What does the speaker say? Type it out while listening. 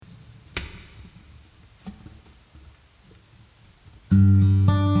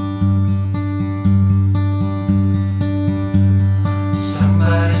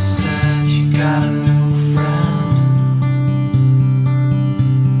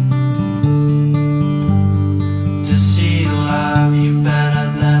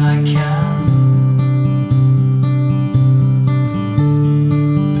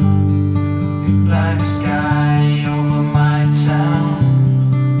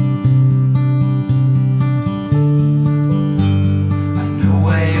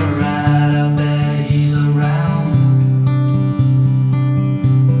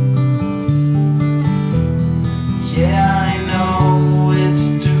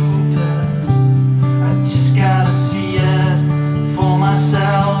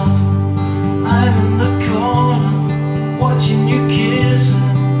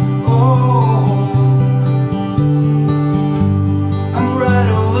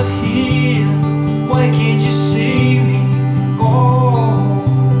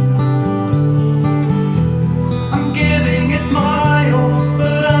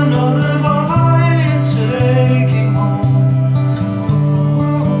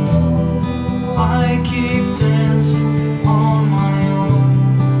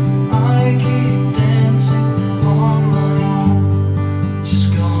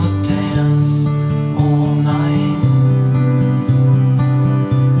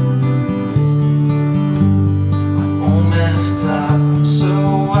stop, I'm so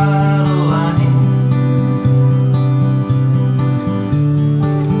out of line.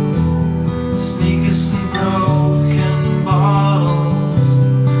 Sneakers and broken bottles,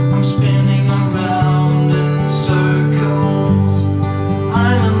 I'm spinning around in circles.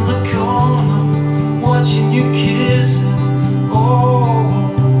 I'm in the corner, watching you kissing. Oh,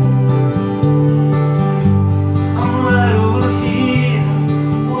 I'm right over here,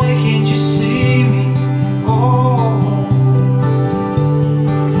 why can't you see me? Oh,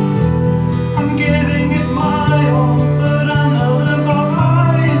 I'm giving it my all, but another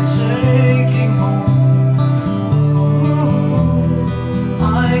bite it's taking home.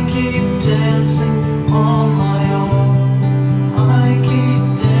 I keep dancing on my own. I keep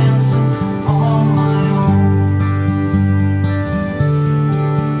dancing on my own.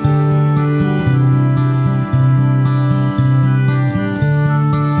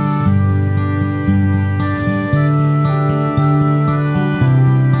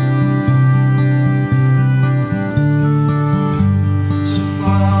 So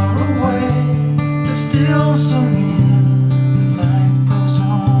far away, but still so near. The light goes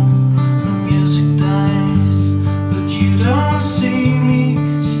on, the music dies, but you don't see me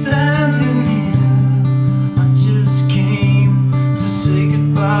standing here. I just came to say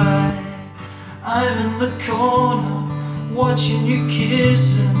goodbye. I'm in the corner, watching you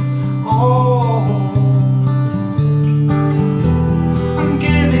kissing. Oh, I'm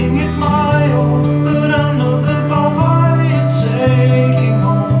giving it my all, but another bite taking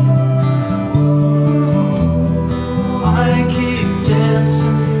home. I keep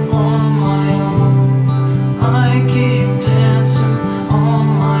dancing